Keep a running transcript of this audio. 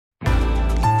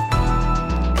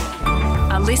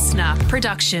listener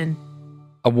production.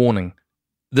 A warning.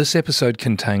 This episode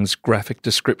contains graphic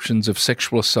descriptions of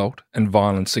sexual assault and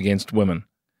violence against women.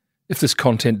 If this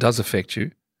content does affect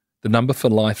you, the number for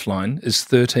Lifeline is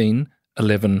 13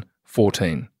 11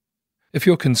 14. If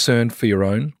you're concerned for your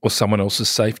own or someone else's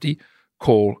safety,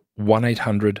 call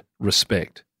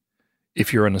 1-800-RESPECT.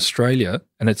 If you're in Australia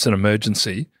and it's an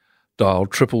emergency, dial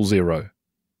 000.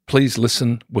 Please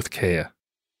listen with care.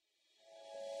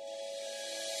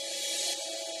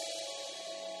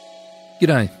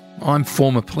 G'day, I'm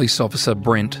former police officer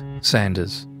Brent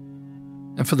Sanders,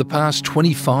 and for the past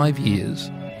 25 years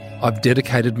I've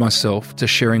dedicated myself to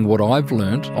sharing what I've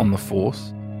learnt on the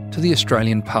force to the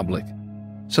Australian public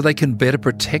so they can better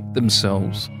protect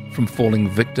themselves from falling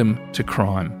victim to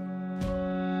crime.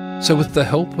 So with the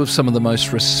help of some of the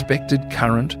most respected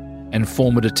current and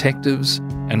former detectives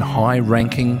and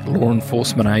high-ranking law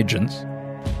enforcement agents,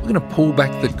 we're going to pull back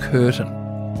the curtain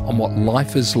on what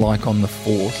life is like on the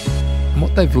force and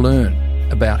what they've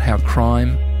learned about how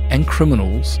crime and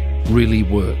criminals really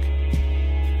work.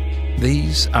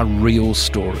 These are real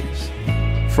stories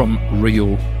from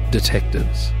real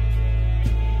detectives.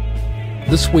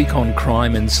 This week on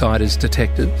Crime Insiders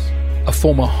Detectives, a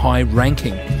former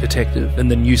high-ranking detective in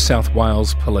the New South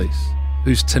Wales Police,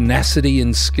 whose tenacity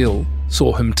and skill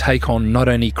saw him take on not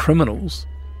only criminals,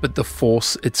 but the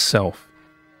force itself.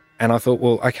 And I thought,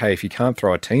 well, okay, if you can't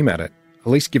throw a team at it, at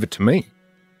least give it to me.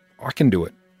 I can do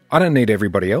it. I don't need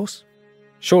everybody else.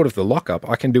 Short of the lockup,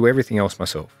 I can do everything else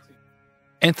myself.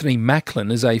 Anthony Macklin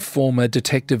is a former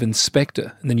detective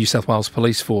inspector in the New South Wales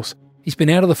Police Force. He's been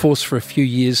out of the force for a few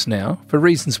years now, for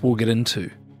reasons we'll get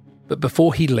into. But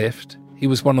before he left, he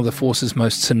was one of the force's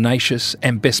most tenacious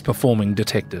and best performing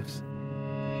detectives.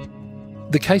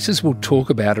 The cases we'll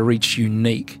talk about are each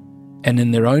unique and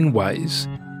in their own ways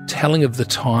telling of the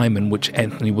time in which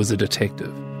Anthony was a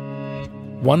detective.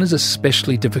 One is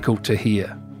especially difficult to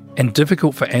hear and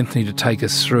difficult for Anthony to take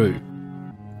us through,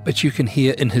 but you can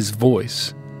hear in his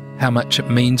voice how much it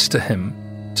means to him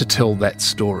to tell that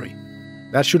story.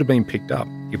 That should have been picked up.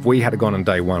 If we had gone on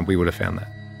day one, we would have found that.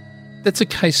 That's a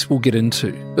case we'll get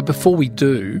into, but before we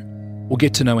do, we'll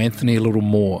get to know Anthony a little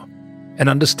more and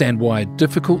understand why a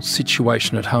difficult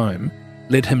situation at home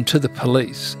led him to the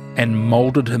police and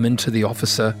moulded him into the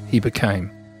officer he became.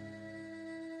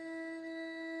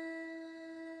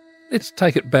 Let's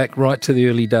take it back right to the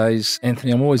early days.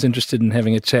 Anthony, I'm always interested in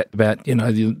having a chat about,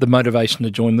 the motivation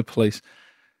to join the police.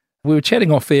 We were chatting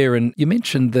off air and you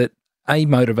mentioned that a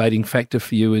motivating factor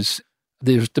for you is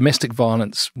there's domestic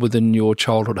violence within your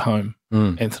childhood home,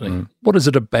 Anthony. What is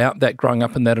it about that growing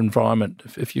up in that environment,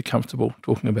 if you're comfortable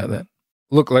talking about that?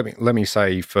 Look, let me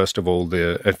say, first of all,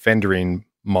 the offender in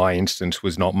my instance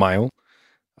was not male.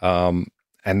 And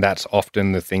that's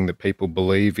often the thing that people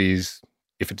believe is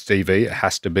if it's DV, it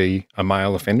has to be a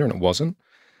male offender, and it wasn't.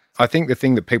 I think the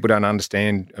thing that people don't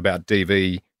understand about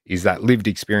DV is that lived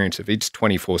experience of it's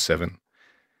 24/7.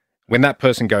 When that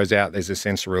person goes out, there's a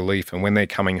sense of relief, and when they're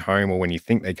coming home or when you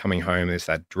think they're coming home, there's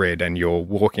that dread and you're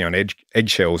walking on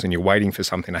eggshells and you're waiting for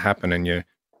something to happen and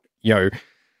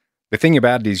the thing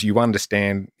about it is you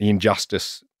understand the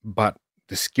injustice, but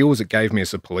the skills it gave me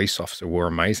as a police officer were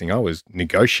amazing. I was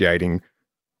negotiating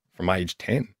from age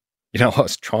 10. I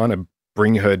was trying to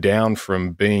bring her down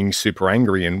from being super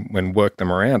angry and when work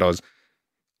them around, I was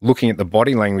looking at the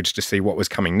body language to see what was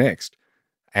coming next.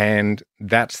 And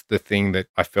that's the thing that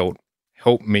I felt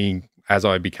helped me as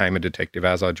I became a detective,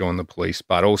 as I joined the police,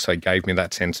 but also gave me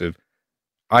that sense of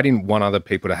I didn't want other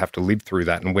people to have to live through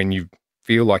that. And when you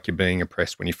feel like you're being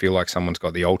oppressed, when you feel like someone's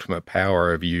got the ultimate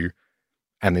power over you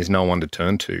and there's no one to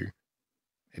turn to,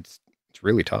 it's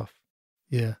really tough.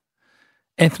 Yeah.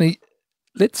 Anthony,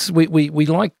 we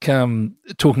like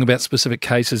talking about specific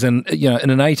cases, and in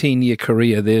an 18-year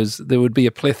career, there would be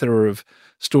a plethora of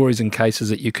stories and cases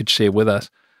that you could share with us.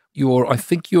 I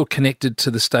think you're connected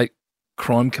to the State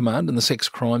Crime Command and the Sex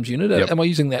Crimes Unit. Yep. Am I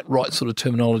using that right sort of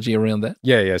terminology around that?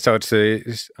 Yeah. So it's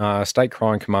the State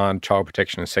Crime Command, Child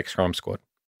Protection and Sex Crime Squad.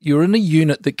 You're in a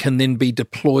unit that can then be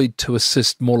deployed to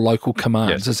assist more local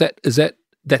commands. Yes.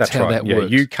 That's how right. that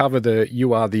works?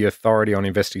 You are the authority on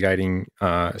investigating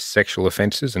sexual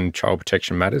offences and child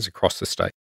protection matters across the state.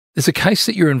 There's a case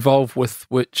that you're involved with,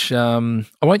 which I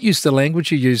won't use the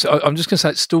language you use. I'm just going to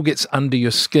say it still gets under your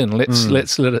skin. Let's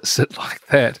let it sit like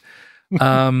that.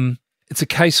 It's a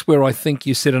case where I think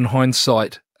you said in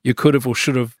hindsight you could have or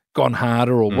should have gone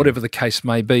harder, or whatever the case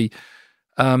may be.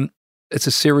 It's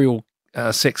a serial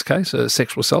sex case, a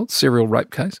sexual assault, serial rape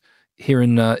case here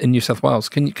in New South Wales.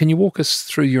 Can you walk us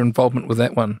through your involvement with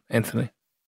that one, Anthony?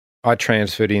 I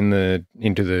transferred into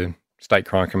the State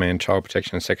Crime Command Child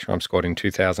Protection and Sex Crime Squad in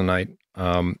 2008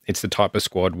 It's the type of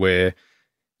squad where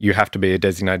you have to be a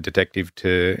designated detective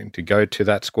to go to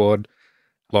that squad.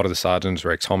 A lot of the sergeants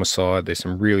are ex-homicide. There's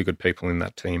some really good people in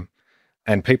that team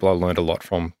and people I learned a lot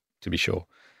from, to be sure.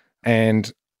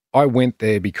 And I went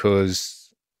there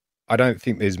because I don't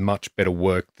think there's much better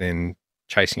work than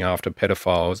chasing after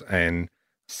pedophiles and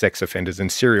sex offenders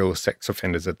and serial sex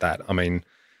offenders at that. I mean,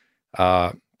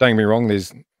 don't get me wrong,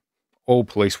 all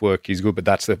police work is good, but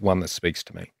that's the one that speaks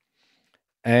to me.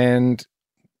 And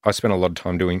I spent a lot of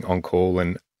time doing on-call,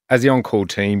 and as the on-call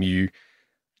team,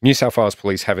 New South Wales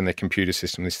Police have in their computer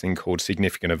system this thing called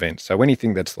significant events. So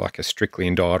anything that's like a strictly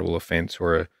indictable offence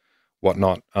or a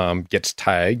whatnot gets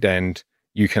tagged, and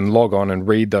you can log on and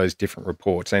read those different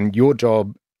reports. And your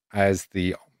job as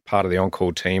the part of the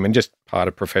on-call team and just part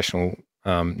of professional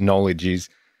knowledge is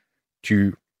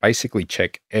to basically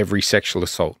check every sexual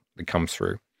assault that comes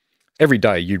through. Every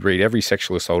day you'd read every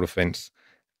sexual assault offence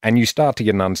and you start to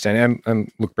get an understanding.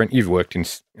 And look, Brent, you've worked in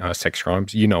sex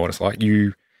crimes. You know what it's like.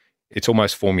 It's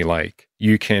almost formulaic.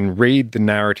 You can read the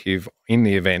narrative in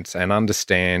the events and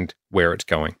understand where it's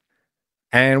going.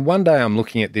 And one day I'm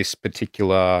looking at this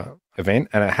particular event,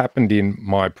 and it happened in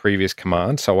my previous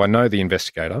command, so I know the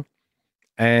investigator,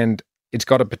 and it's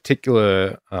got a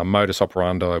particular modus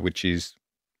operandi which is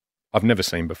I've never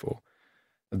seen before.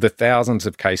 The thousands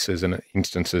of cases and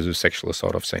instances of sexual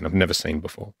assault I've seen, I've never seen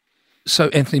before. So,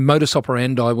 Anthony, modus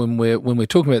operandi, when we're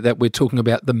talking about that, we're talking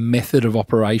about the method of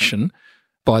operation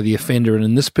by the offender, and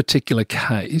in this particular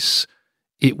case,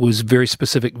 it was very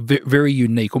specific, very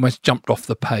unique, almost jumped off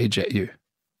the page at you.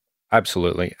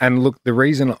 Absolutely. And look, the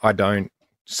reason I don't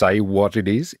say what it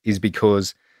is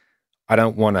because I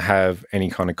don't want to have any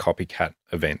kind of copycat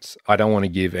events. I don't want to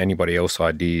give anybody else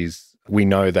ideas. We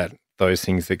know that those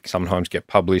things that sometimes get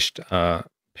published,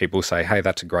 people say, hey,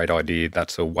 that's a great idea.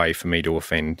 That's a way for me to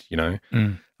offend, you know.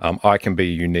 I can be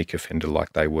a unique offender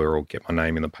like they were or get my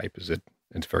name in the papers.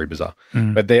 It's very bizarre.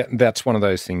 But that's one of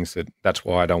those things that's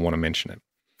why I don't want to mention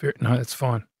it. No, that's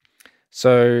fine.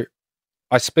 So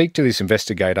I speak to this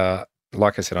investigator.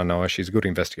 Like I said, I know her. She's a good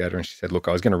investigator. And she said, look,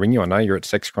 I was going to ring you. I know you're at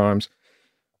sex crimes.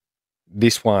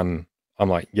 This one, I'm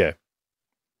like, yeah,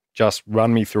 just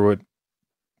run me through it.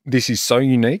 This is so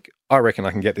unique. I reckon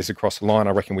I can get this across the line.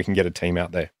 I reckon we can get a team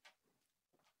out there.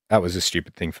 That was a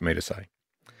stupid thing for me to say.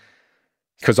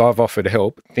 Because I've offered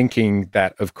help thinking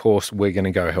that, of course, we're going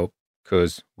to go help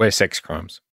because we're sex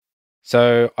crimes.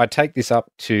 So I take this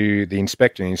up to the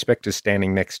inspector. The inspector's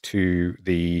standing next to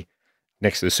the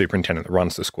superintendent that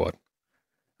runs the squad.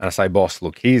 And I say, boss,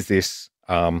 look, here's this.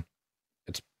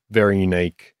 It's very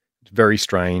unique. It's very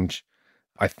strange.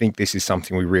 I think this is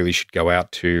something we really should go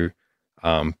out to.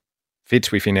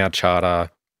 Fits within our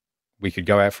charter. We could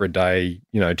go out for a day,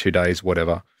 2 days,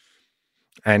 whatever.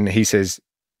 And he says,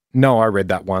 no, I read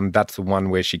that one. That's the one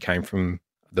where she came from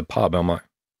the pub. I'm like,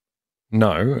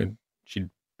 no, she'd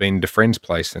been to a friend's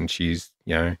place and she's,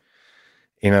 in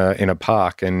a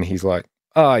park. And he's like,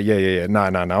 oh, yeah.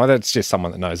 No. That's just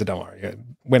someone that knows it. Don't worry.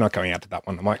 We're not going out to that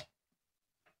one. I'm like,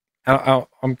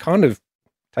 I'm kind of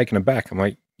taken aback. I'm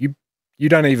like, you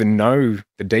don't even know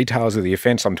the details of the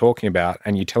offence I'm talking about,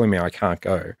 and you're telling me I can't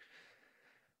go.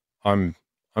 I'm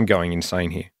going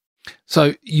insane here.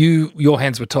 So your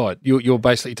hands were tied. You're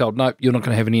basically told, nope, you're not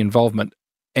going to have any involvement,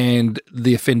 and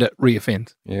the offender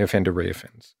reoffends. Yeah, offender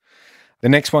reoffends. The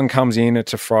next one comes in.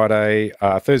 It's a Friday,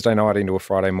 Thursday night into a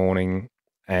Friday morning,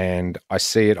 and I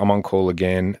see it. I'm on call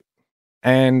again,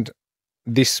 and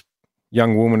this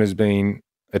young woman has been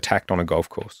attacked on a golf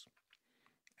course.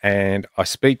 And I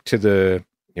speak to the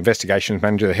investigations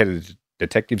manager, the head of the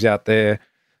detectives out there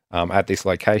at this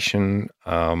location.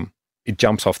 It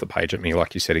jumps off the page at me,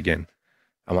 like you said again.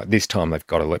 I'm like, this time they've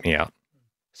got to let me out.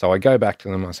 So I go back to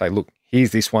them and I say, look,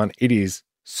 here's this one. It is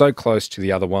so close to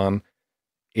the other one.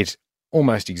 It's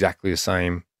almost exactly the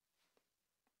same.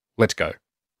 Let's go.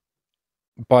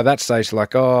 By that stage, they're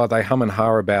like, oh, they hum and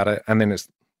ha about it. And then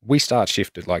we start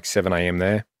shift at like 7 a.m.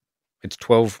 there. It's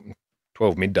 12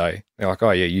 midday. They're like,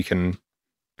 oh, yeah, you can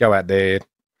go out there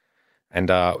and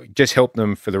just help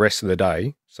them for the rest of the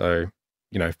day. So,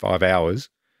 5 hours,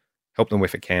 help them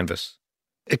with a canvas.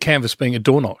 A canvas being a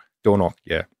door knock? Door knock,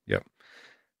 yeah.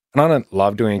 And I don't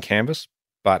love doing a canvas,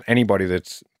 but anybody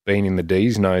that's been in the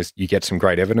Ds knows you get some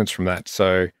great evidence from that.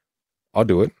 So I'll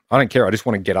do it. I don't care. I just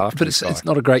want to get after it. But it's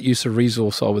not a great use of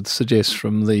resource, I would suggest,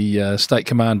 from the state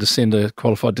command to send a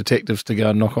qualified detectives to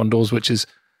go and knock on doors, which is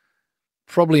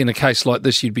probably in a case like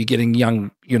this, you'd be getting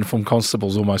young uniformed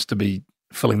constables almost to be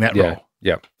filling that role.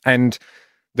 Yeah. And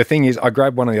the thing is, I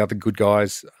grabbed one of the other good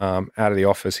guys out of the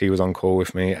office. He was on call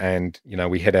with me and,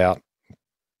 we head out.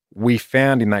 We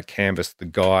found in that canvas the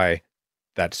guy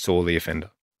that saw the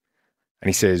offender. And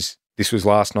he says, this was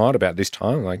last night about this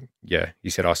time? I'm like, yeah. He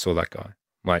said, I saw that guy.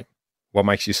 I'm like, what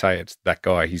makes you say it's that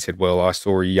guy? He said, well, I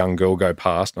saw a young girl go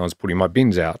past and I was putting my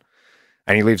bins out.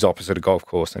 And he lives opposite a golf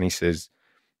course. And he says,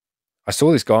 I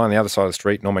saw this guy on the other side of the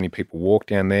street. Not many people walk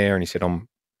down there. And he said,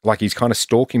 he's kind of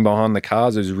stalking behind the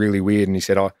cars. It was really weird. And he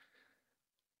said, I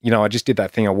just did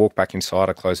that thing. I walked back inside.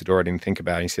 I closed the door. I didn't think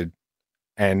about it. He said,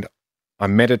 and I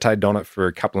meditated on it for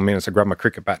a couple of minutes. I grabbed my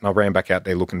cricket bat and I ran back out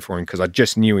there looking for him because I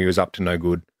just knew he was up to no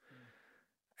good.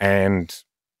 And,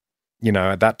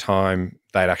 at that time,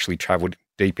 they'd actually travelled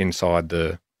deep inside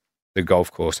the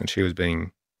golf course and she was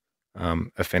being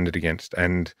offended against.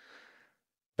 And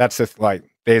that's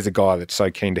there's a guy that's so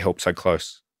keen to help so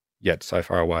close, yet so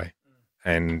far away.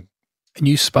 And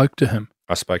you spoke to him?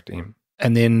 I spoke to him.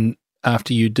 And then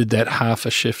after you did that half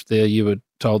a shift there, you were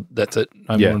told that's it,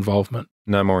 no more involvement?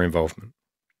 No more involvement.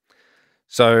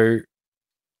 So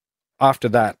after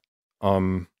that,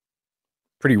 I'm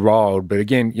pretty riled. But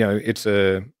again, it's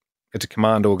a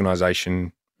command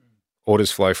organisation.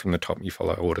 Orders flow from the top. You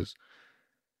follow orders.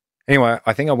 Anyway,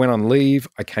 I think I went on leave.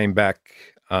 I came back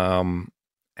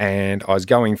and I was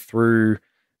going through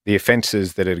the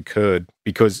offences that had occurred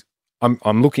because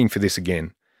I'm looking for this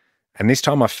again. And this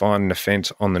time I find an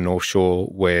offence on the North Shore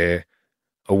where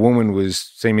a woman was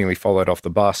seemingly followed off the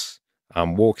bus,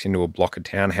 walks into a block of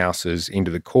townhouses,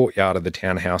 into the courtyard of the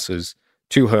townhouses,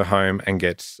 to her home and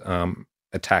gets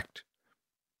attacked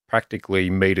practically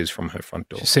metres from her front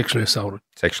door. She's sexually assaulted.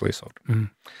 Mm.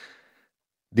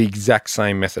 The exact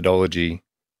same methodology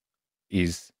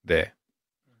is there.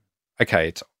 Okay,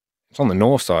 it's on the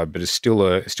north side, but it's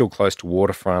still close to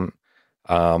waterfront.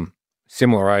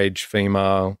 Similar age,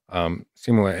 female,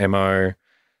 similar MO.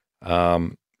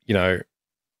 I'm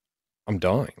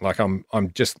dying.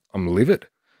 I'm livid.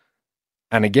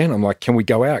 And again, I'm like, can we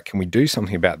go out? Can we do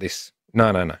something about this?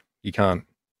 No. You can't.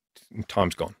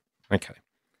 Time's gone. Okay.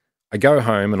 I go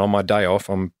home and on my day off,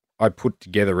 I put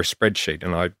together a spreadsheet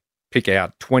and I pick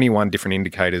out 21 different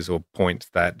indicators or points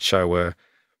that show a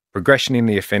progression in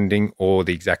the offending or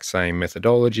the exact same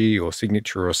methodology or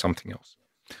signature or something else.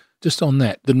 Just on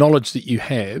that, the knowledge that you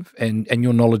have and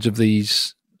your knowledge of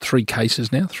these three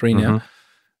now,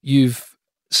 you've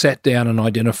sat down and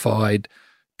identified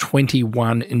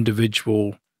 21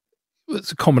 individual,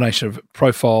 it's a combination of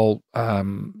profile,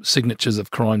 signatures of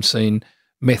crime scene,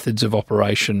 methods of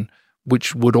operation,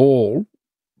 which would all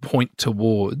point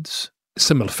towards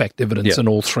similar fact evidence in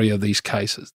all three of these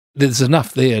cases. There's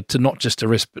enough there to not just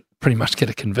arrest, but pretty much get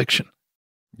a conviction.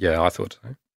 Yeah, I thought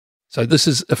so. So this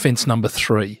is offence number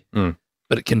 3,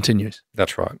 but it continues.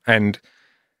 That's right. And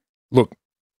look,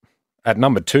 at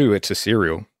number 2, it's a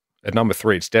serial. At number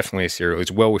 3, it's definitely a serial.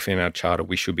 It's well within our charter.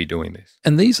 We should be doing this.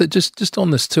 And these are just on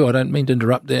this too. I don't mean to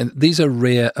interrupt, Dan. These are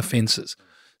rare offences.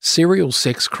 Serial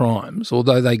sex crimes,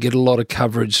 although they get a lot of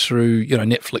coverage through,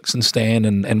 Netflix and Stan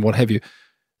and what have you,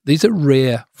 these are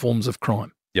rare forms of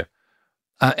crime. Yeah.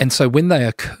 And so when they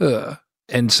occur,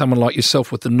 and someone like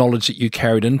yourself with the knowledge that you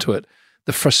carried into it,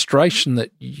 the frustration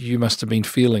that you must have been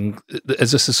feeling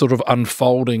as this is sort of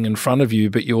unfolding in front of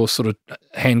you, but you're sort of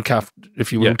handcuffed,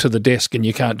 if you will, to the desk and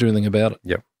you can't do anything about it.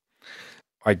 Yep.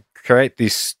 I create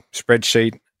this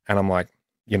spreadsheet and I'm like,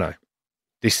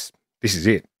 this is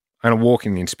it. And I walk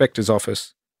in the inspector's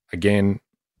office, again,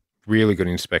 really good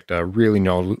inspector, really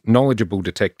knowledgeable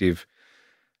detective,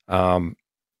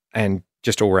 and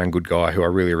just all-around good guy who I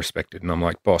really respected. And I'm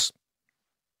like, boss,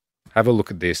 have a look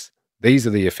at this. These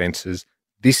are the offences.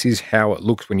 This is how it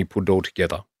looks when you put it all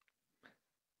together.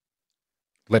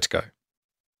 Let's go.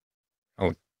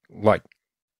 I'll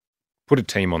put a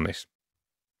team on this.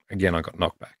 Again, I got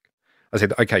knocked back. I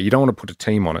said, okay, you don't want to put a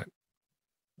team on it.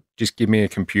 Just give me a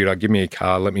computer, give me a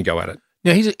car, let me go at it.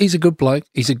 Yeah, he's a good bloke.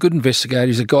 He's a good investigator.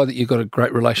 He's a guy that you've got a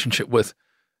great relationship with.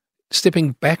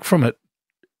 Stepping back from it,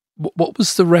 what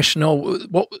was the rationale?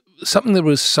 Something that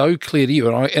was so clear to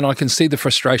you, and I can see the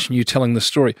frustration you telling the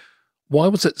story. Why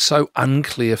was it so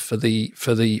unclear for the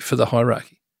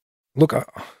hierarchy? Look,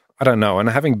 I don't know. And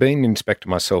having been an inspector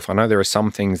myself, I know there are some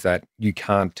things that you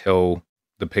can't tell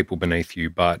the people beneath you,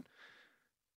 but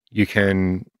you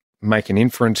can make an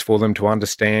inference for them to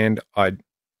understand. I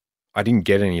didn't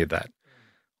get any of that.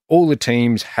 All the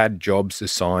teams had jobs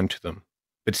assigned to them,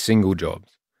 but single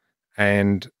jobs.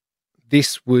 And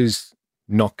this was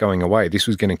not going away. This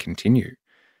was going to continue.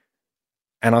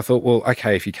 And I thought, well,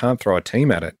 okay, if you can't throw a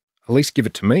team at it, at least give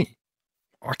it to me.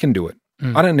 I can do it.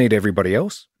 I don't need everybody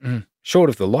else. Short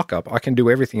of the lockup, I can do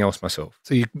everything else myself.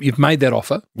 So you've made that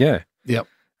offer? Yeah. Yep.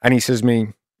 And he says to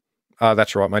me,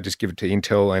 that's right, mate, just give it to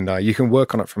Intel and you can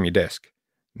work on it from your desk.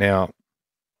 Now,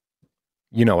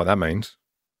 you know what that means.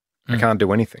 I can't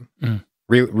do anything.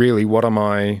 Really, what am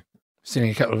I?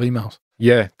 Sending a couple of emails.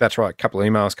 Yeah, that's right. A couple of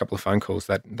emails, a couple of phone calls.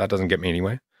 That doesn't get me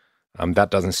anywhere. That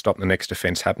doesn't stop the next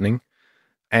offence happening.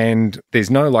 And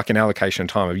there's no like an allocation of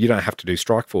time. You don't have to do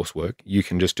strike force work. You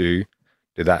can just do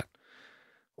that.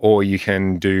 Or you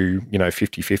can do,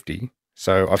 50-50.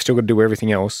 So I've still got to do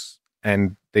everything else,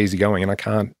 and these are going, and I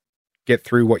can't get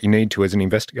through what you need to as an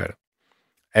investigator.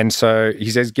 And so he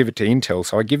says, give it to Intel.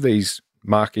 So I give these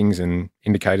markings and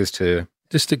indicators to...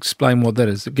 Just explain what that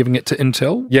is, giving it to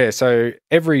Intel? Yeah, so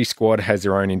every squad has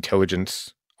their own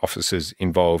intelligence officers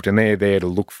involved, and they're there to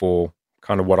look for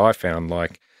kind of what I found,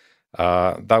 like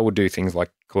they would do things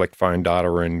like collect phone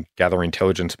data and gather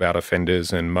intelligence about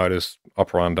offenders and modus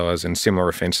operandi and similar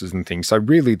offences and things. So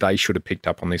really they should have picked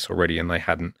up on this already, and they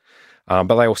hadn't.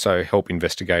 But they also help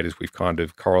investigators with kind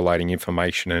of correlating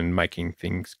information and making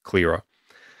things clearer.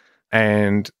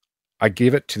 And I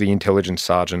give it to the intelligence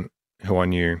sergeant who I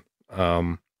knew,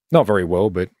 not very well,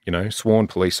 but, sworn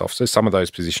police officer. Some of those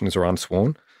positions are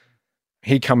unsworn.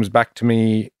 He comes back to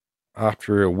me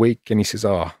after a week and he says,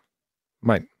 oh,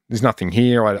 mate, there's nothing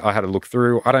here. I had a look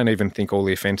through. I don't even think all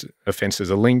the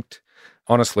offences are linked.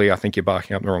 Honestly, I think you're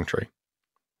barking up the wrong tree.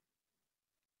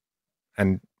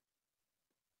 And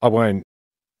I won't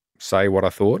say what I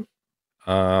thought.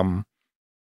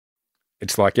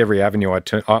 It's like every avenue I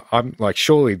turn, I'm like,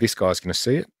 surely this guy's going to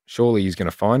see it. Surely he's going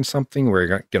to find something. We're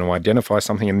going to identify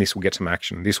something, and this will get some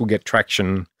action. This will get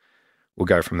traction. We'll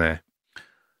go from there.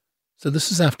 So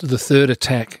this is after the third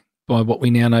attack by what we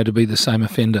now know to be the same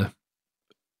offender.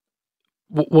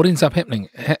 What ends up happening?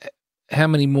 How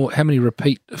many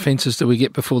repeat offences do we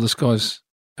get before this guy's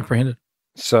apprehended?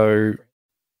 So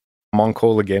I'm on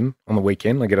call again on the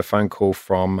weekend. I get a phone call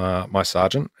from my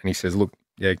sergeant, and he says, look,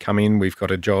 yeah, come in. We've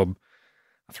got a job.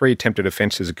 3 attempted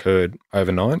offences occurred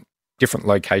overnight, different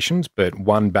locations, but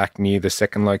one back near the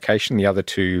second location, the other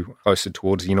 2 closer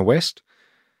towards the inner west.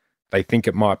 They think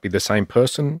it might be the same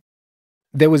person.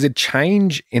 There was a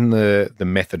change in the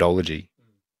methodology,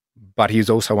 but he was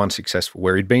also unsuccessful,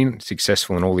 where he'd been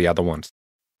successful in all the other ones.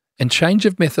 And change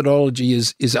of methodology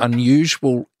is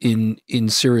unusual in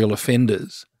serial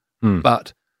offenders,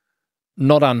 but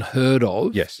not unheard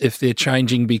of. Yes. If they're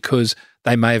changing because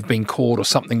they may have been caught or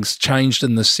something's changed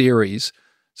in the series.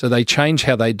 So they change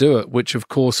how they do it, which of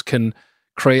course can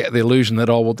create the illusion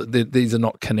that, these are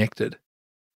not connected.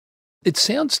 It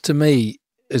sounds to me,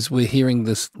 as we're hearing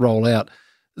this roll out,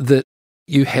 that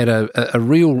you had a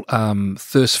real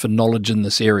thirst for knowledge in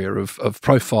this area of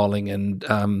profiling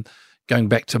and going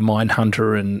back to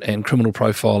Mindhunter and criminal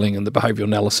profiling and the behavioural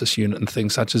analysis unit and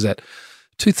things such as that.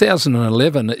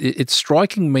 2011, it's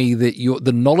striking me that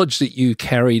the knowledge that you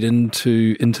carried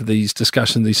into these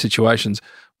discussions, these situations,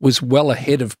 was well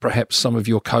ahead of perhaps some of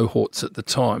your cohorts at the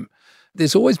time.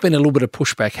 There's always been a little bit of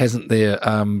pushback, hasn't there,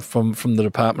 from the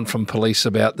department, from police,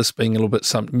 about this being a little bit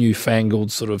some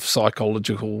newfangled sort of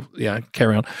psychological,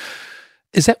 carry on.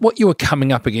 Is that what you were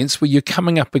coming up against? Were you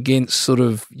coming up against sort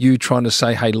of you trying to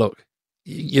say, hey, look,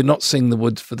 you're not seeing the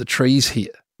woods for the trees here?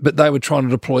 But they were trying to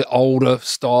deploy older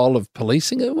style of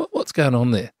policing. What's going on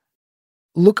there?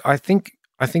 Look, I think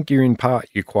you're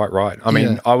quite right. I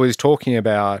mean, I was talking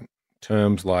about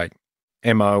terms like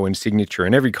MO and signature,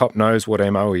 and every cop knows what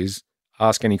MO is.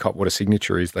 Ask any cop what a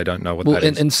signature is. They don't know what that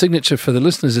is. And signature, for the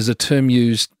listeners, is a term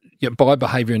used by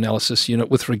Behaviour Analysis Unit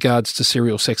with regards to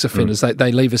serial sex offenders.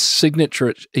 They leave a signature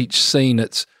at each scene.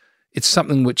 It's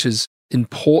something which is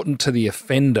important to the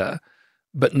offender,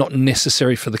 but not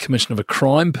necessary for the commission of a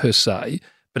crime per se,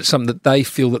 but it's something that they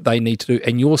feel that they need to do.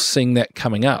 And you're seeing that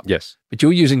coming up. Yes. But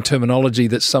you're using terminology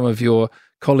that some of your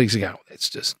colleagues are going, it's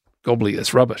just gobbly,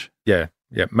 that's rubbish. Yeah.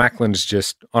 Macklin's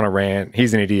just on a rant.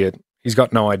 He's an idiot. He's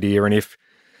got no idea. And if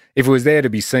it was there to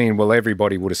be seen, well,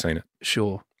 everybody would have seen it.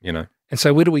 Sure. And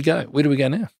so where do we go? Where do we go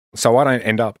now? So I don't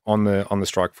end up on the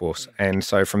strike force. And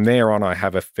so from there on, I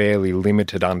have a fairly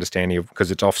limited understanding of,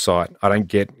 because it's offsite. I don't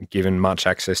get given much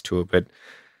access to it, but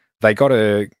they got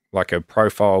a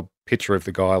profile picture of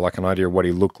the guy, like an idea of what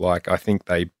he looked like. I think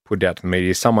they put it out to the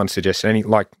media. Someone suggested,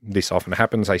 like this often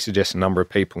happens, they suggest a number of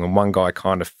people, and one guy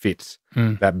kind of fits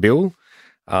that bill.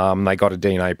 They got a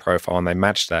DNA profile and they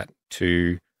matched that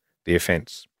to the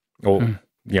offence, or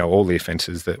all the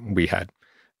offences that we had.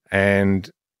 And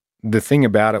the thing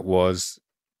about it was,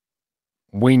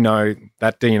 we know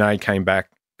that DNA came back,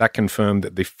 that confirmed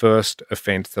that the first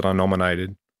offence that I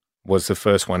nominated was the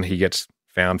first one he gets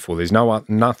found for. There's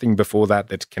nothing before that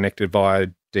that's connected via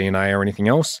DNA or anything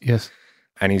else. Yes.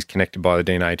 And he's connected by the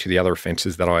DNA to the other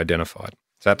offences that I identified.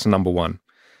 So that's number one.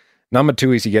 Number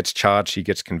two is he gets charged, he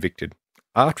gets convicted.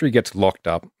 After he gets locked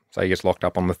up, say he gets locked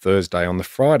up on the Thursday, on the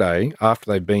Friday, after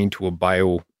they've been to a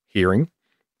bail hearing,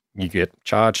 You get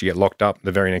charged, you get locked up.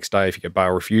 The very next day, if you get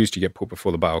bail refused, you get put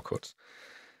before the bail courts.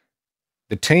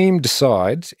 The team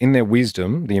decides, in their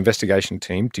wisdom, the investigation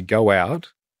team, to go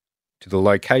out to the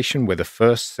location where the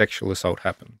first sexual assault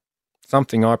happened.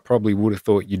 Something I probably would have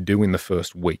thought you'd do in the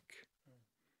first week.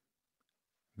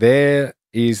 There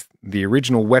is the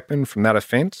original weapon from that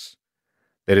offence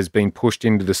that has been pushed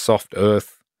into the soft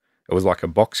earth. It was like a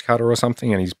box cutter or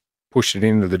something, and he's pushed it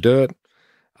into the dirt,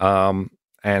 and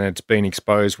it's been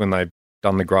exposed when they've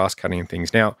done the grass cutting and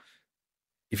things. Now,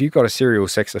 if you've got a serial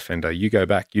sex offender, you go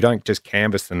back. You don't just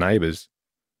canvass the neighbours.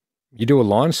 You do a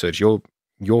line search.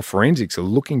 Your forensics are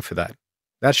looking for that.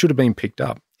 That should have been picked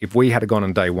up. If we had gone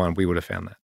on day one, we would have found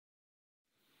that.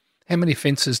 How many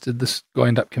offences did this guy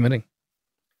end up committing?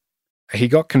 He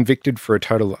got convicted for a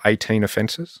total of 18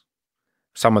 offences.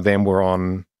 Some of them were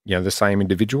on, the same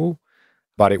individual,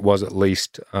 but it was at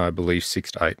least, I believe,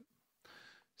 6 to 8.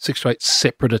 6 to 8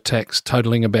 separate attacks,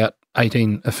 totaling about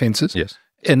 18 offences. Yes.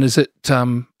 And is it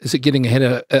getting ahead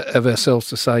of ourselves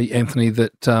to say, Anthony,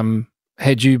 that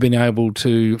had you been able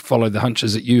to follow the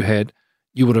hunches that you had,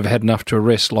 you would have had enough to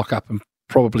arrest, lock up, and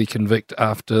probably convict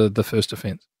after the first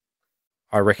offence?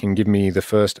 I reckon give me the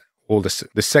first or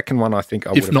the second one, I think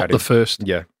I would have had. If not the first,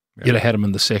 yeah. You'd have had him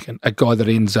in the second. A guy that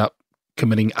ends up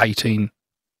committing 18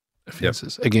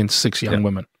 offences against 6 young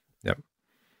women. Yep.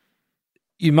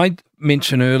 You made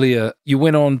mention earlier, you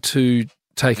went on to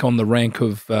take on the rank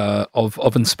of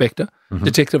inspector,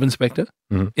 detective inspector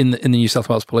in the New South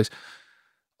Wales Police.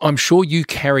 I'm sure you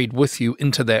carried with you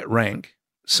into that rank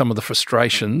some of the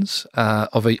frustrations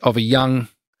of a young,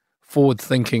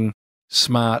 forward-thinking,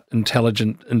 smart,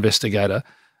 intelligent investigator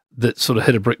that sort of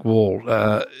hit a brick wall.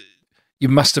 You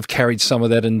must have carried some of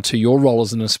that into your role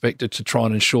as an inspector to try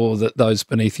and ensure that those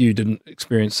beneath you didn't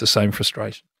experience the same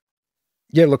frustration.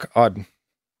 Yeah, look, I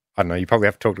don't know, you probably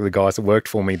have to talk to the guys that worked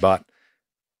for me, but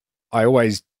I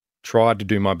always tried to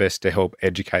do my best to help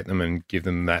educate them and give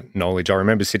them that knowledge. I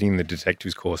remember sitting in the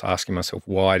detectives course asking myself,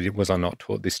 why was I not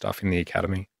taught this stuff in the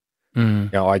academy?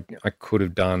 I could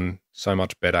have done so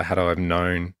much better had I have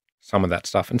known some of that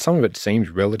stuff, and some of it seems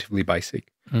relatively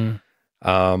basic.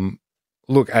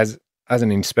 Look, as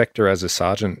an inspector, as a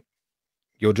sergeant,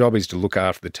 your job is to look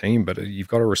after the team, but you've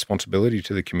got a responsibility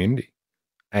to the community,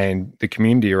 and the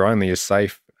community are only as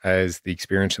safe as the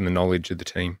experience and the knowledge of the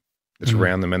team that's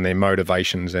around them, and their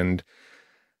motivations and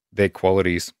their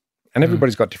qualities. And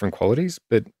everybody's got different qualities,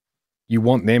 but you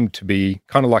want them to be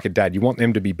kind of like a dad. You want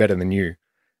them to be better than you.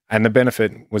 And the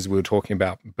benefit, was we were talking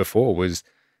about before, was,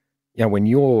 when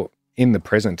you're in the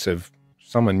presence of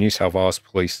someone, New South Wales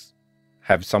Police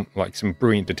have some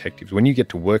brilliant detectives. When you get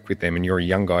to work with them and you're a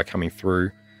young guy coming through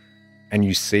and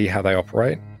you see how they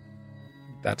operate,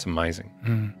 that's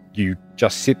amazing. You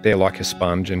just sit there like a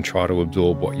sponge and try to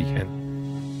absorb what you can.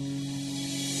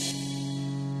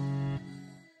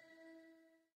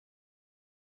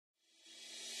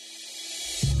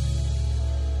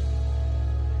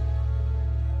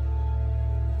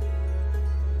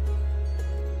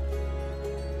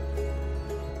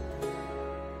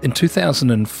 In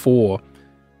 2004,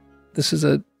 this is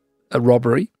a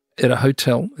robbery at a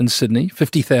hotel in Sydney,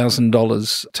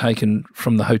 $50,000 taken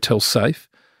from the hotel safe.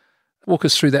 Walk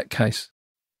us through that case.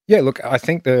 Yeah, look, I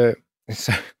think there's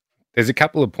a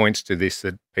couple of points to this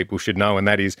that people should know, and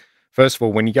that is, first of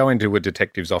all, when you go into a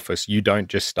detective's office, you don't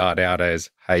just start out as,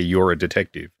 hey, you're a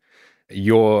detective.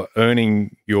 You're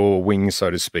earning your wings, so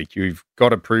to speak. You've got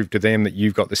to prove to them that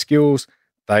you've got the skills.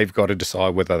 They've got to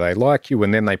decide whether they like you,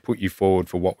 and then they put you forward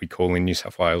for what we call in New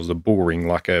South Wales a bull ring,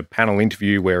 like a panel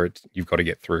interview where you've got to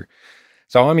get through.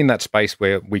 So I'm in that space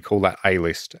where we call that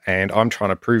A-list, and I'm trying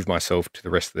to prove myself to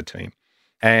the rest of the team.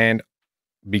 And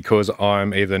because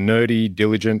I'm either nerdy,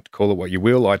 diligent, call it what you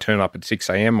will, I turn up at 6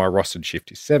 a.m, my rostered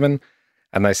shift is 7,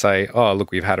 and they say, oh,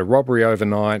 look, we've had a robbery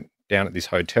overnight down at this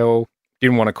hotel.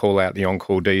 Didn't want to call out the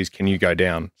on-call Ds. Can you go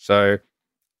down? So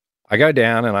I go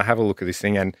down and I have a look at this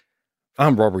thing, and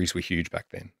armed robberies were huge back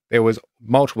then. There was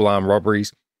multiple armed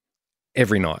robberies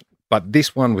every night, but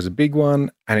this one was a big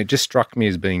one, and it just struck me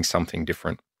as being something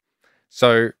different.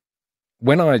 So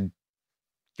when I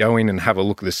go in and have a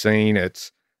look at the scene,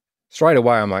 it's straight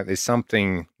away I'm like, there's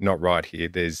something not right here.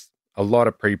 There's a lot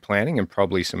of pre-planning and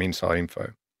probably some inside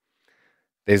info.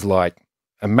 There's like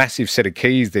a massive set of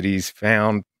keys that he's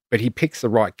found, but he picks the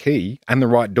right key and the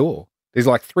right door. There's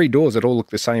like 3 doors that all look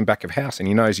the same back of house, and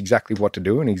he knows exactly what to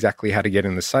do and exactly how to get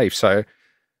in the safe. So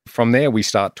from there, we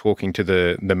start talking to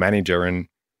the manager, and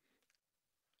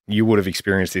you would have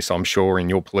experienced this, I'm sure, in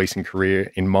your policing career.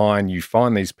 In mine, you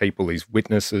find these people, these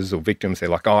witnesses or victims, they're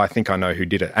like, oh, I think I know who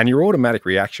did it. And your automatic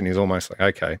reaction is almost like,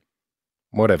 okay,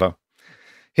 whatever.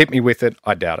 Hit me with it,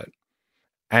 I doubt it.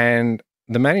 And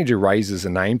the manager raises a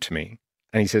name to me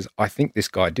and he says, I think this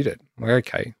guy did it. I'm like,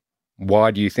 okay, why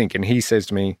do you think? And he says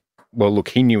to me, well, look,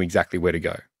 he knew exactly where to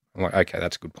go. I'm like, okay,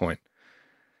 that's a good point.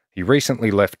 He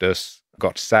recently left us,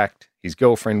 got sacked. His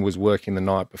girlfriend was working the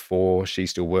night before. She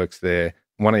still works there.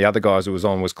 One of the other guys who was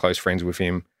on was close friends with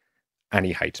him, and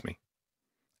he hates me.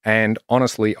 And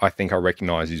honestly, I think I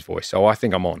recognize his voice. So I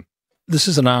think I'm on. This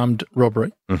is an armed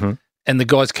robbery. Mm-hmm. And the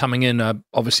guys coming in are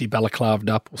obviously balaclaved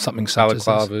up or something such as this.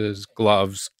 Balaclavas,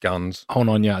 gloves, guns. Whole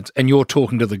 9 yards. And you're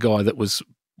talking to the guy that was,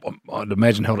 I'd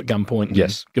imagine, held at gunpoint. And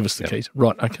yes. Give us the keys.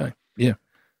 Right, okay. Yeah.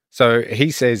 So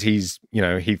he says he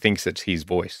thinks it's his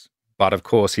voice. But of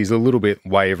course, he's a little bit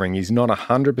wavering. He's not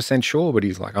 100% sure, but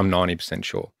he's like, I'm 90%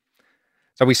 sure.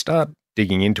 So we start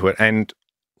digging into it. And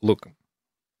look,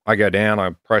 I go down,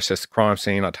 I process the crime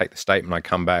scene, I take the statement, I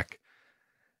come back.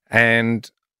 And,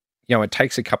 it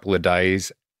takes a couple of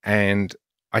days. And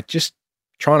I just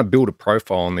trying to build a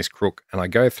profile on this crook. And I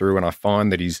go through and I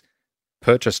find that he's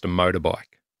purchased a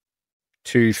motorbike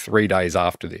 2-3 days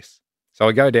after this. So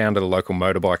I go down to the local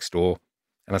motorbike store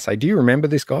and I say, do you remember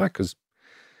this guy? Because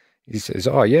he says,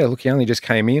 oh, yeah, look, he only just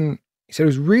came in. He said, it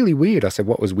was really weird. I said,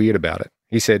 what was weird about it?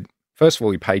 He said, first of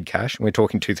all, he paid cash. We're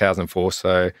talking 2004.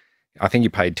 So I think he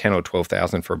paid 10 or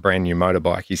 12,000 for a brand new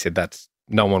motorbike. He said,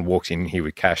 no one walks in here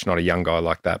with cash, not a young guy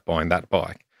like that buying that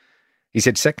bike. He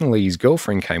said, secondly, his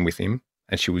girlfriend came with him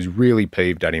and she was really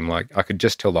peeved at him. Like I could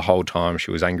just tell the whole time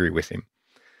she was angry with him.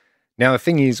 Now, the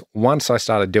thing is, once I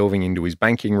started delving into his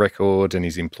banking records and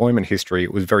his employment history,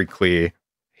 it was very clear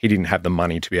he didn't have the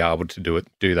money to be able to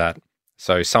do that.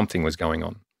 So something was going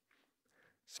on.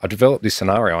 So I developed this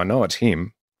scenario. I know it's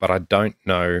him, but I don't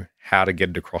know how to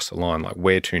get it across the line, like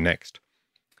where to next.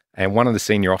 And one of the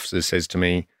senior officers says to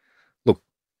me, look,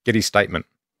 get his statement,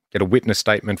 get a witness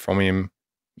statement from him,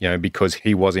 because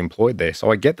he was employed there.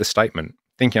 So I get the statement,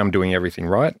 thinking I'm doing everything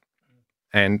right.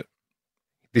 And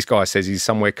this guy says he's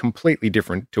somewhere completely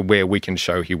different to where we can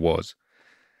show he was.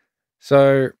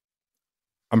 So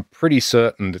I'm pretty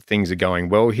certain that things are going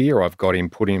well here. I've got him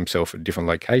putting himself at a different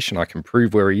location. I can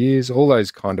prove where he is. All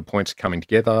those kind of points are coming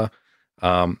together.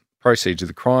 Proceeds of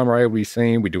the crime are able to be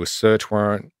seen. We do a search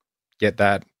warrant, get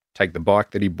that, take the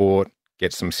bike that he bought,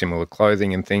 get some similar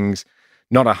clothing and things.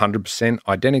 Not 100%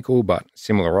 identical, but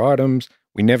similar items.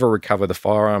 We never recover the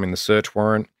firearm in the search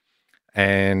warrant.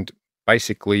 And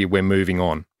basically, we're moving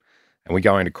on and we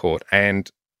go into court. And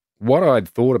what I'd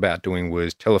thought about doing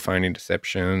was telephone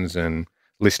interceptions and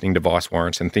listening device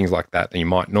warrants and things like that you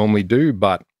might normally do,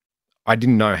 but I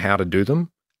didn't know how to do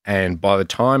them. And by the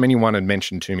time anyone had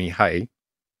mentioned to me, hey,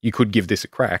 you could give this a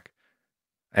crack,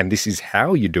 and this is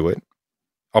how you do it,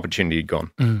 opportunity had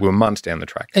gone. We were months down the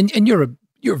track. And you're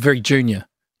a very junior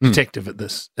detective at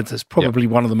this. It's probably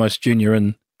one of the most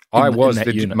junior I was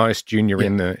the unit. most junior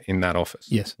in that office.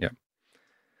 Yes. Yeah.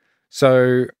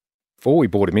 So before we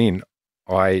brought him in,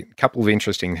 a couple of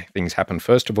interesting things happened.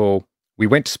 First of all, we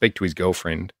went to speak to his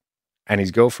girlfriend, and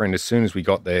his girlfriend, as soon as we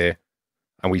got there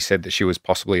and we said that she was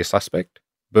possibly a suspect,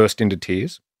 burst into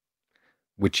tears,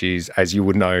 which is, as you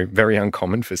would know, very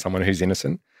uncommon for someone who's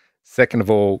innocent. Second of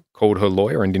all, called her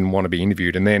lawyer and didn't want to be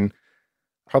interviewed. And then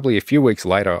probably a few weeks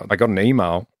later, I got an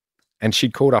email and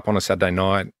she'd called up on a Saturday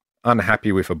night,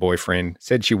 unhappy with her boyfriend,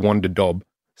 said she wanted to dob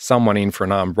someone in for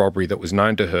an armed robbery that was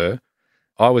known to her.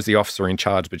 I was the officer in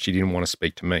charge, but she didn't want to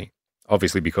speak to me,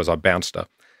 obviously because I bounced her.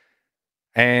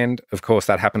 And of course,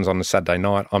 that happens on a Saturday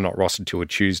night. I'm not rostered till a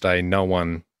Tuesday. No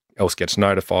one else gets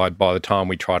notified. By the time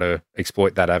we try to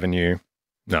exploit that avenue,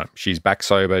 no, she's back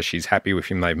sober. She's happy with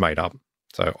him. They've made up.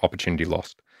 So opportunity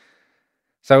lost.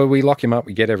 So we lock him up.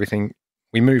 We get everything.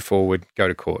 We move forward, go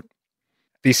to court.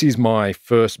 This is my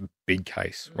first big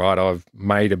case, right? I've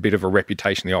made a bit of a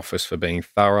reputation in the office for being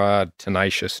thorough,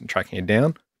 tenacious, and tracking it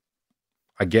down.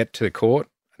 I get to the court,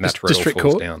 and that's where it all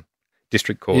falls down.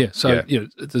 District Court. Yeah, so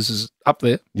this is up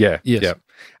there. Yeah, yes. Yeah.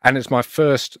 And it's my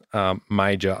first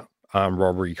major armed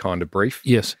robbery kind of brief.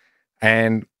 Yes.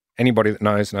 And anybody that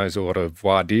knows what a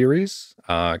voir dire is,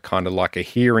 kind of like a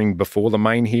hearing before the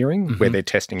main hearing where they're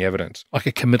testing evidence. Like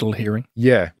a committal hearing.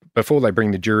 Yeah, before they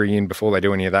bring the jury in, before they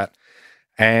do any of that.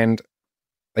 And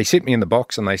they sit me in the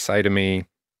box and they say to me,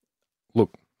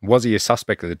 look, was he a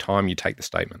suspect at the time you take the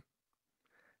statement?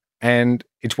 And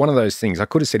it's one of those things. I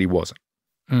could have said he wasn't.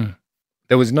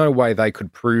 There was no way they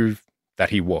could prove that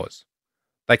he was.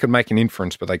 They could make an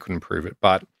inference, but they couldn't prove it.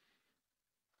 But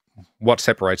what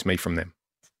separates me from them?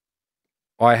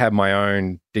 I have my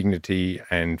own dignity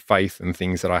and faith and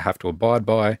things that I have to abide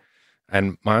by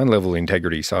and my own level of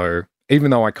integrity. So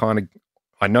even though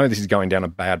I know this is going down a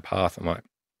bad path, I'm like,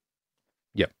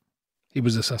 yep. He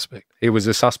was a suspect. He was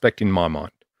a suspect in my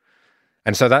mind.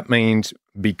 And so that means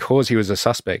because he was a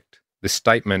suspect, the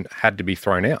statement had to be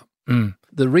thrown out.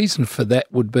 The reason for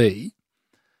that would be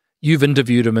you've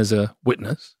interviewed him as a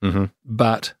witness,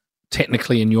 but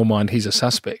technically in your mind he's a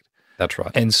suspect. That's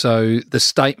right. And so the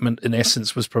statement, in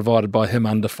essence, was provided by him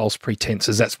under false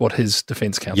pretenses. That's what his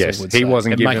defence counsel would say. He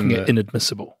wasn't given making it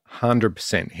inadmissible.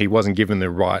 100%. He wasn't given the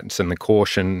rights and the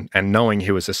caution and knowing he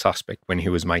was a suspect when he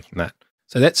was making that.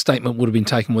 So that statement would have been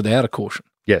taken without a caution.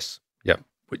 Yes. Yep.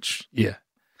 Which, yeah.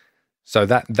 So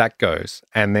that goes.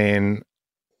 And then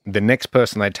the next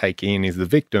person they take in is the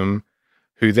victim,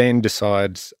 who then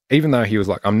decides, even though he was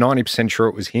like, I'm 90% sure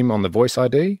it was him on the voice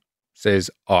ID,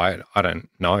 says, I don't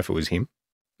know if it was him,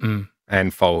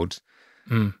 and folds.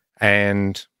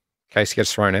 And case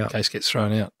gets thrown out.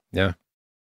 Yeah.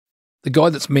 The guy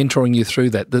that's mentoring you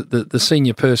through that, the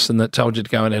senior person that told you to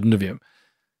go and interview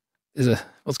him,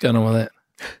 what's going on with that?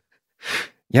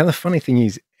 Yeah, the funny thing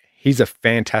is, he's a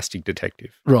fantastic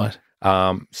detective. Right.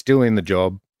 Still in the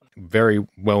job, very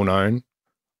well known,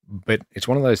 but it's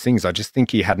one of those things, I just think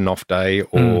he had an off day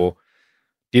or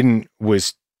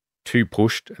was too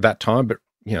pushed at that time. But,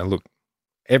 look,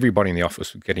 everybody in the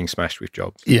office was getting smashed with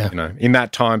jobs. Yeah. In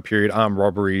that time period, armed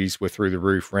robberies were through the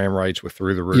roof, ram raids were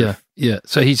through the roof. Yeah, yeah.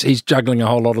 So he's juggling a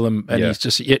whole lot of them, and he's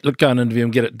just, look, go and interview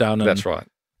him, get it done. That's right.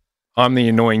 I'm the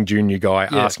annoying junior guy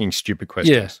asking stupid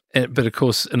questions. Yeah, but of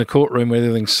course, in a courtroom where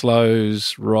everything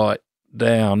slows right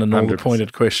down and all 100%. The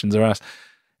pointed questions are asked.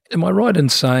 Am I right in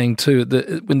saying, too,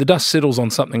 that when the dust settles on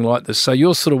something like this, so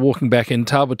you're sort of walking back in,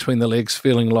 tail between the legs,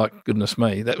 feeling like, goodness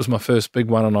me, that was my first big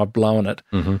one and I've blown it.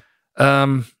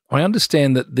 I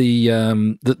understand that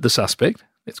the suspect,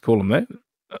 let's call him that,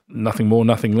 nothing more,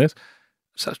 nothing less,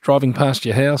 starts driving past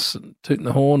your house and tooting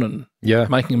the horn and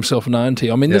making himself known to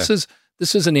you. I mean, this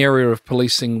is an area of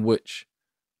policing which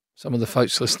some of the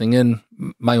folks listening in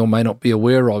may or may not be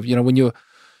aware of. When you're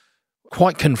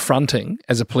quite confronting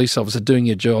as a police officer doing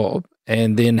your job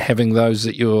and then having those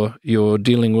that you're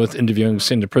dealing with, interviewing,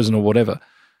 send to prison or whatever,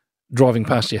 driving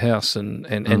past your house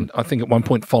and I think at one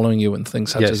point following you and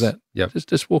things such as that. Yep.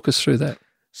 Just walk us through that.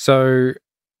 So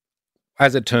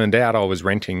as it turned out, I was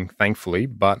renting, thankfully,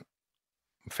 but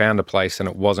found a place and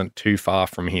it wasn't too far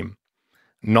from him.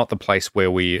 Not the place where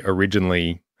we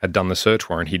originally had done the search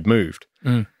warrant. He'd moved.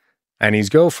 And his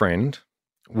girlfriend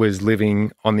was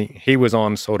living he was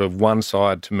on sort of one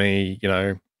side to me,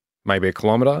 maybe a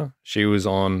kilometre. She was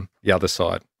on the other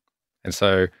side. And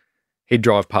so he'd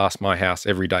drive past my house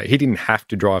every day. He didn't have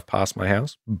to drive past my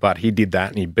house, but he did that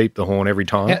and he beeped the horn every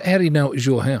time. How do you know it was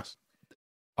your house?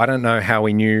 I don't know how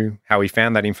he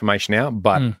found that information out,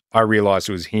 but I realised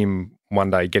it was him one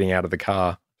day getting out of the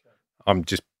car. I'm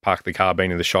just parked the car,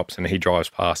 been in the shops, and he drives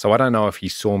past. So I don't know if he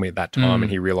saw me at that time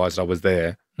and he realised I was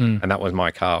there and that was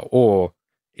my car, or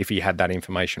if he had that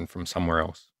information from somewhere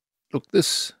else. Look,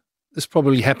 this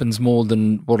probably happens more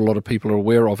than what a lot of people are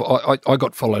aware of. I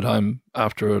got followed home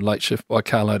after a late shift by a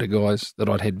carload of guys that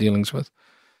I'd had dealings with.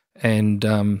 And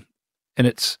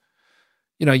it's,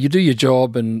 you do your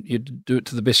job and you do it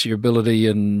to the best of your ability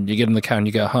and you get in the car and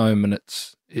you go home and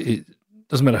it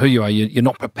doesn't matter who you are, you're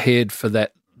not prepared for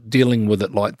that, dealing with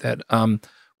it like that.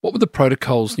 What were the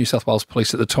protocols, New South Wales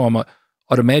Police at the time?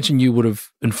 I'd imagine you would have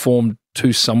informed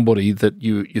to somebody that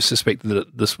you suspected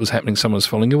that this was happening, someone was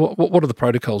following you. What are the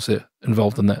protocols there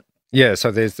involved in that? Yeah,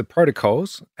 so there's the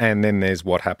protocols and then there's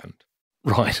what happened.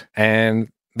 Right. And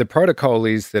the protocol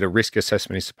is that a risk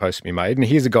assessment is supposed to be made. And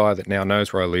here's a guy that now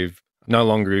knows where I live, no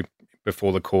longer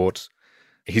before the courts.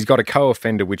 He's got a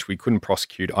co-offender which we couldn't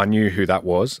prosecute. I knew who that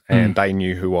was and they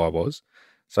knew who I was.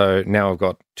 So now I've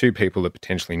got two people that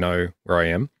potentially know where I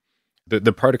am.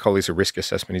 The protocol is a risk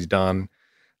assessment is done.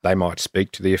 They might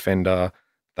speak to the offender.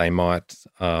 They might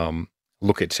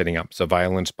look at setting up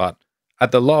surveillance. But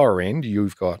at the lower end,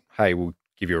 you've got, hey, we'll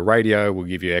give you a radio. We'll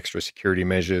give you extra security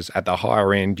measures. At the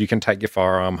higher end, you can take your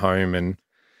firearm home and,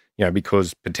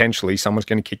 because potentially someone's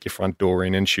going to kick your front door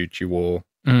in and shoot you or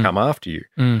come after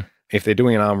you. If they're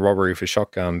doing an armed robbery with a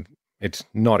shotgun, it's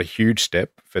not a huge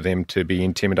step for them to be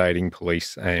intimidating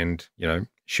police and,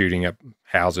 shooting up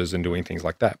houses and doing things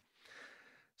like that.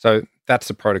 So that's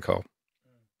the protocol.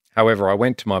 However, I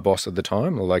went to my boss at the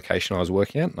time, the location I was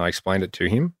working at, and I explained it to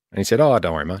him. And he said,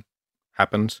 don't worry, mate.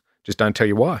 Happens. Just don't tell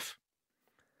your wife.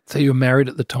 So you were married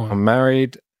at the time? I'm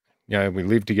married. We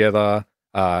live together.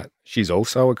 She's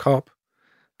also a cop.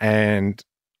 And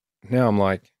now I'm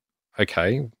like,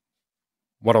 okay,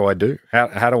 what do I do?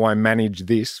 How do I manage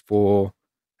this for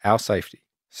our safety?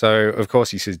 So, of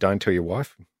course, he says, don't tell your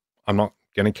wife. I'm not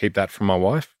going to keep that from my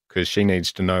wife because she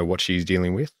needs to know what she's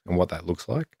dealing with and what that looks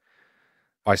like.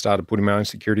 I started putting my own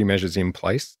security measures in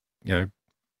place,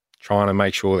 trying to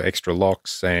make sure the extra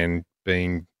locks and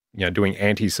being, doing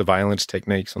anti-surveillance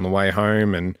techniques on the way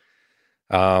home, and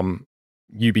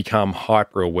you become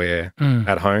hyper aware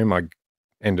at home. I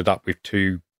ended up with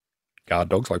 2 guard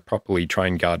dogs, like properly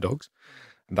trained guard dogs.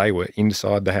 They were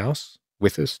inside the house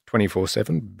with us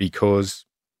 24/7 because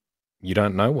you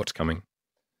don't know what's coming.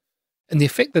 And the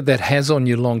effect that has on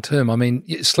you long term, I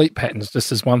mean, sleep patterns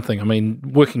just is one thing. I mean,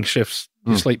 working shifts,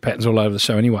 your sleep patterns all over the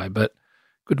show anyway, but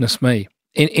goodness me,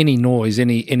 any noise,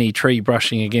 any tree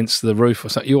brushing against the roof or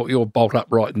something, you're bolt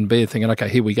upright in bed thinking, okay,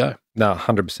 here we go. No,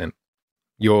 100%.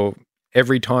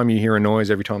 Every time you hear a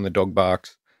noise, every time the dog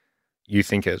barks, you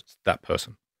think it's that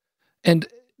person. And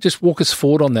just walk us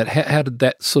forward on that. How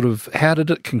did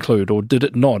it conclude, or did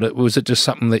it not? Was it just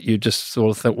something that you just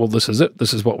sort of thought, well, this is it,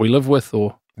 this is what we live with,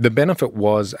 or? The benefit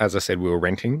was, as I said, we were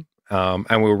renting,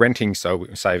 and we were renting, so we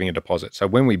were saving a deposit. So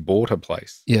when we bought a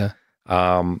place, we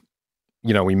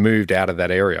moved out of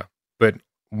that area. But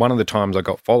one of the times I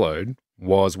got followed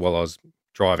was while I was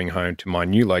driving home to my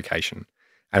new location.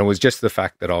 And it was just the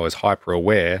fact that I was hyper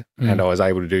aware and I was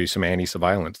able to do some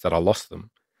anti-surveillance that I lost them.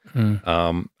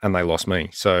 And they lost me.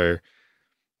 So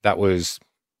it's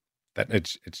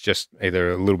just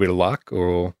either a little bit of luck,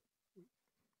 or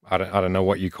I don't know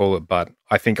what you call it, but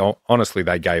I think honestly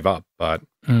they gave up. But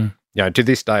to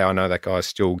this day, I know that guy's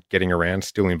still getting around,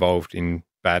 still involved in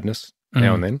badness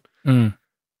now and then.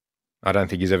 I don't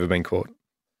think he's ever been caught.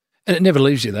 And it never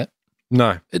leaves you, that?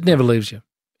 No. It never leaves you.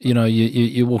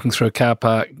 You're walking through a car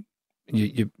park,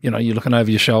 you're looking over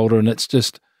your shoulder, and it's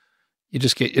just,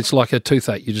 it's like a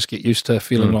toothache. You just get used to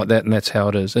feeling like that, and that's how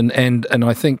it is. And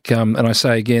I think, and I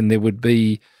say again, there would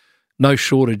be no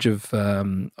shortage of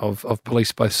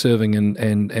police, both serving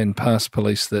and past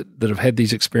police that have had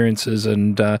these experiences,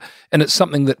 and it's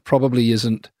something that probably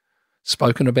isn't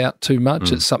spoken about too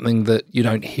much. It's something that you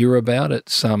don't hear about.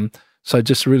 It's so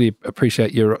just really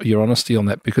appreciate your honesty on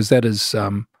that, because that is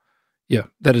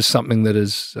that is something that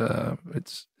is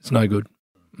it's no good.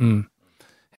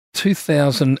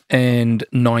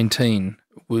 2019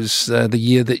 was the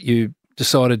year that you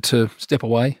decided to step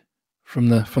away from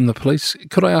the police.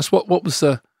 Could I ask what was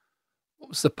the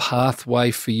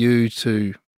pathway for you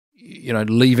to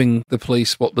leaving the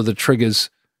police? What were the triggers,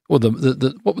 or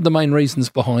what were the main reasons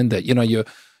behind that? You're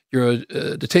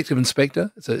a detective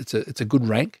inspector. It's a good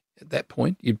rank at that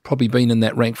point. You'd probably been in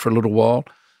that rank for a little while.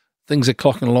 Things are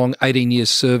clocking along. 18 years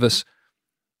service.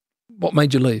 What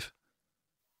made you leave?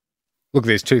 Look,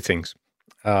 there's 2 things.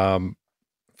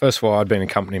 First of all, I'd been a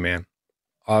company man.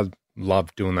 I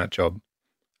loved doing that job.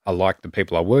 I liked the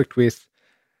people I worked with.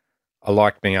 I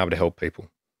liked being able to help people.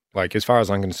 Like, as far as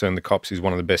I'm concerned, the cops is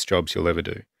one of the best jobs you'll ever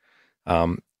do,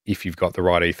 if you've got the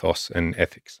right ethos and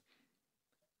ethics.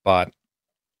 But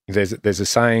there's a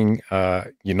saying,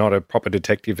 you're not a proper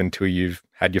detective until you've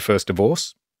had your first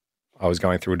divorce. I was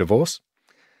going through a divorce,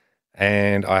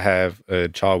 and I have a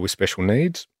child with special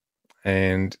needs,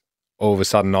 and all of a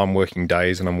sudden I'm working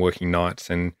days and I'm working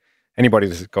nights, and anybody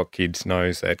that's got kids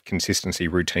knows that consistency,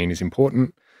 routine is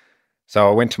important. So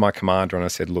I went to my commander and I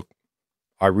said, look,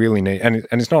 I really need, and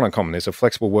it's not uncommon, there's a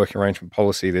flexible working arrangement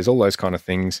policy, there's all those kind of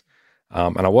things,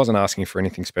 and I wasn't asking for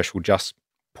anything special, just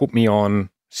put me on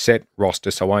set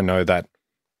roster so I know that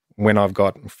when I've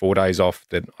got 4 days off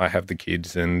that I have the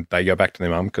kids and they go back to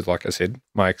their mum, because like I said,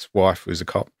 my ex-wife was a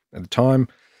cop at the time.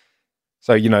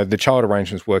 So, the child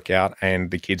arrangements work out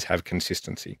and the kids have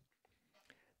consistency.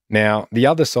 Now, the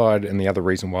other side and the other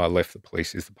reason why I left the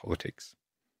police is the politics.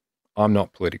 I'm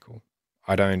not political.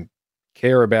 I don't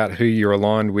care about who you're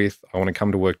aligned with. I want to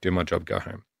come to work, do my job, go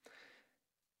home.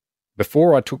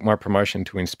 Before I took my promotion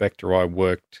to inspector, I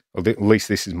worked, or at least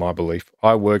this is my belief,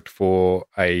 I worked for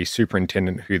a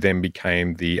superintendent who then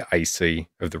became the AC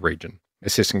of the region,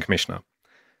 assistant commissioner.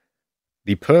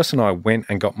 The person I went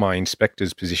and got my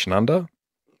inspector's position under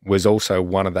was also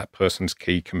one of that person's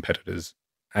key competitors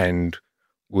and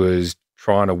was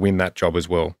trying to win that job as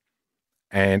well.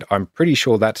 And I'm pretty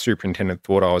sure that superintendent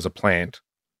thought I was a plant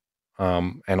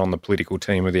and on the political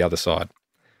team of the other side.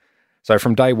 So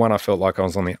from day one, I felt like I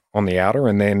was on the outer,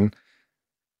 and then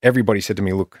everybody said to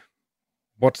me, look,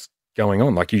 what's going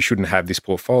on? Like, you shouldn't have this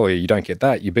portfolio. You don't get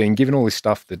that. You're being given all this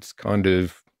stuff that's kind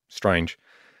of strange.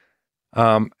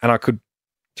 And I could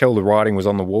tell the writing was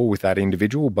on the wall with that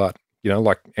individual, but,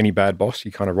 like any bad boss,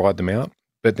 you kind of ride them out.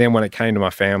 But then when it came to my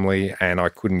family and I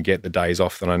couldn't get the days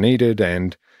off that I needed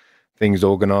and things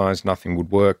organised, nothing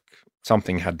would work,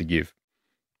 something had to give.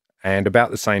 And about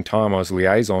the same time, I was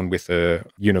liaison with a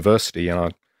university,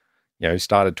 and I,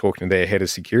 started talking to their head of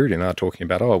security, and they were talking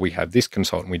about, we have this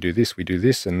consultant, we do this,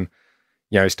 and,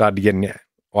 started to get an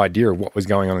idea of what was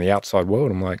going on in the outside world.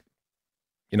 I'm like,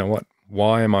 you know what?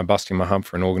 Why am I busting my hump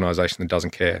for an organisation that doesn't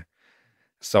care?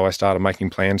 So I started making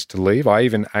plans to leave. I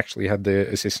even actually had the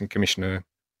assistant commissioner,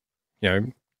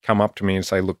 come up to me and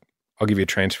say, look, I'll give you a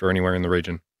transfer anywhere in the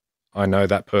region. I know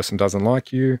that person doesn't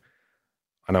like you.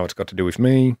 I know it's got to do with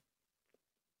me.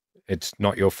 It's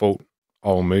not your fault.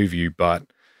 I'll move you. But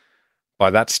by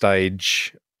that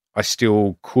stage, I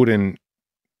still couldn't,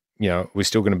 it was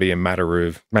still going to be a matter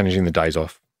of managing the days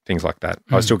off, things like that.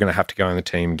 I was still going to have to go in the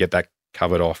team, get that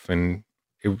covered off, and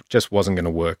it just wasn't going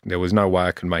to work. There was no way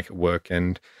I could make it work,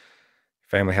 and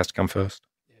family has to come first.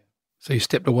 So you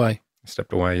stepped away?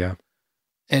 Stepped away, yeah.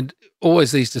 And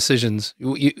always these decisions,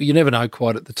 you never know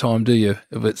quite at the time, do you,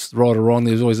 if it's right or wrong?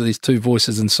 There's always these two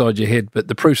voices inside your head, but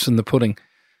the proof's in the pudding.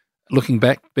 Looking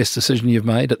back, best decision you've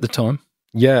made at the time?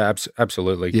 Yeah,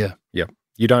 absolutely. Yeah.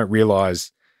 You don't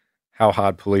realise how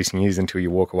hard policing is until you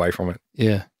walk away from it.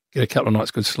 Yeah. Get a couple of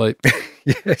nights good sleep.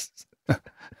 Yes.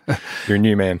 You're a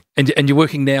new man. And you're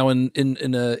working now in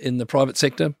the private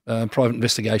sector, private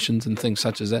investigations and things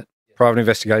such as that? Private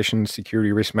investigations,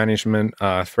 security risk management,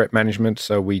 threat management.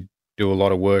 So we do a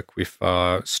lot of work with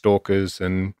stalkers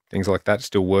and things like that,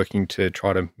 still working to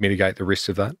try to mitigate the risks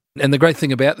of that. And the great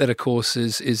thing about that, of course,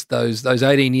 is those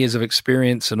 18 years of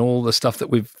experience and all the stuff that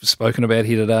we've spoken about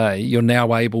here today, you're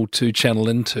now able to channel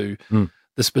into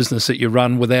this business that you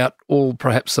run without all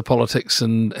perhaps the politics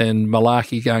and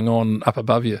malarkey going on up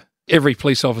above you. Every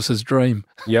police officer's dream.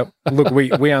 Yep. Look,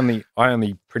 I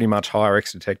only pretty much hire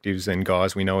ex-detectives and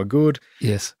guys we know are good.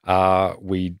 Yes. I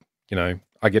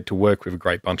get to work with a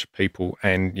great bunch of people,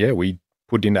 and we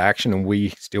put into action, and we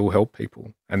still help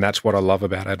people, and that's what I love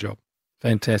about our job.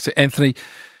 Fantastic, Anthony.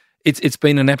 It's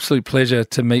been an absolute pleasure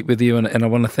to meet with you, and I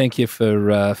want to thank you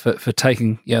for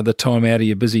taking the time out of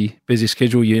your busy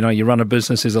schedule. You run a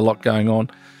business. There's a lot going on.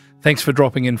 Thanks for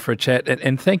dropping in for a chat,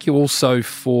 and thank you also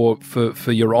for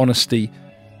your honesty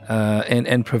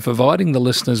and for providing the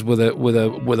listeners with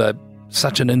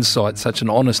such an insight, such an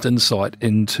honest insight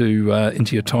into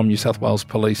your time, New South Wales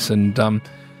Police. And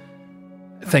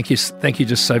thank you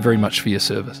just so very much for your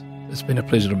service. It's been a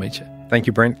pleasure to meet you. Thank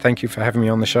you, Brent. Thank you for having me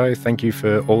on the show. Thank you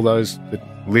for all those that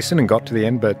listened and got to the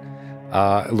end. But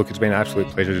look, it's been an absolute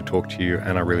pleasure to talk to you,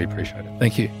 and I really appreciate it.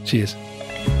 Thank you. Cheers.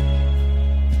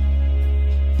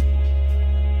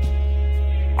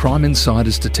 Crime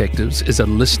Insiders Detectives is a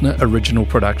listener original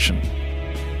production.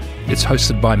 It's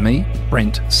hosted by me,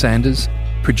 Brent Sanders,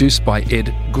 produced by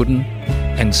Ed Gooden,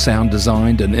 and sound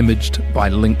designed and imaged by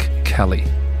Link Kelly.